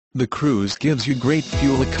The CRUZE gives you great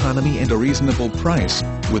fuel economy and a reasonable price,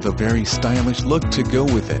 with a very stylish look to go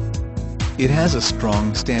with it. It has a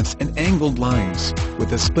strong stance and angled lines,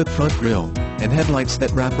 with a split front grille, and headlights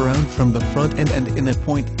that wrap around from the front end and in a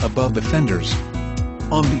point above the fenders.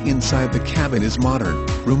 On the inside, the cabin is modern,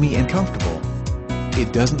 roomy and comfortable.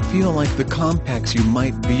 It doesn't feel like the compacts you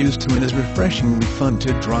might be used to and is refreshingly fun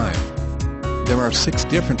to drive. There are 6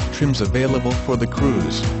 different trims available for the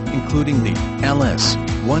CRUZE, including the LS,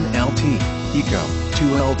 1LT, Eco,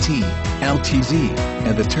 2LT, LTZ,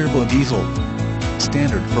 and the Turbo Diesel.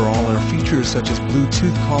 Standard for all are features such as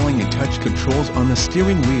Bluetooth calling and touch controls on the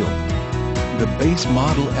steering wheel. The base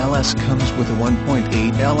model LS comes with a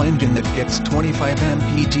 1.8L engine that gets 25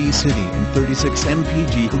 mpg city and 36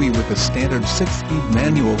 mpg HUI with a standard 6-speed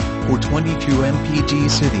manual, or 22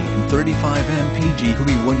 mpg city and 35 mpg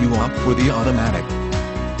HUI when you opt for the automatic.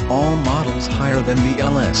 All models higher than the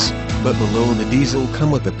LS, but below the diesel,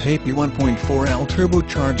 come with a PAPI 1.4L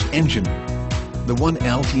turbocharged engine. The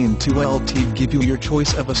 1LT and 2LT give you your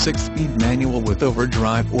choice of a 6-speed manual with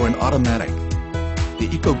overdrive or an automatic. The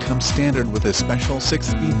Eco comes standard with a special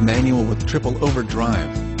 6-speed manual with triple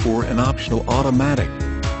overdrive, or an optional automatic.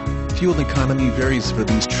 Fuel economy varies for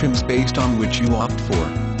these trims based on which you opt for,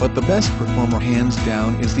 but the best performer hands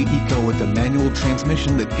down is the Eco with a manual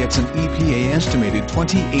transmission that gets an EPA estimated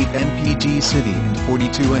 28 mpg city and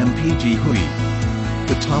 42 mpg HUI.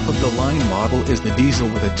 The top-of-the-line model is the diesel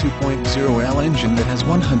with a 2.0L engine that has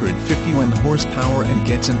 151 horsepower and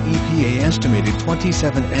gets an EPA estimated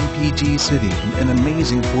 27 mpg city and an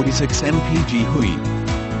amazing 46 mpg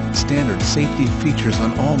HUI. Standard safety features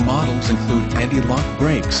on all models include anti-lock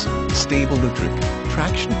brakes, stable electric,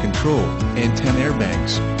 traction control, and 10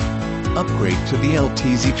 airbags. Upgrade to the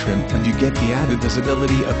LTZ trim and you get the added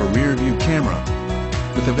visibility of a rear-view camera.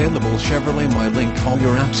 With available Chevrolet MyLink, all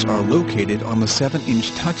your apps are located on the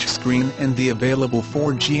 7-inch touchscreen, and the available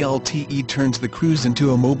 4G LTE turns the CRUZE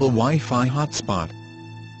into a mobile Wi-Fi hotspot.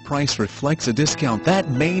 Price reflects a discount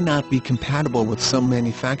that may not be compatible with some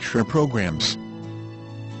manufacturer programs.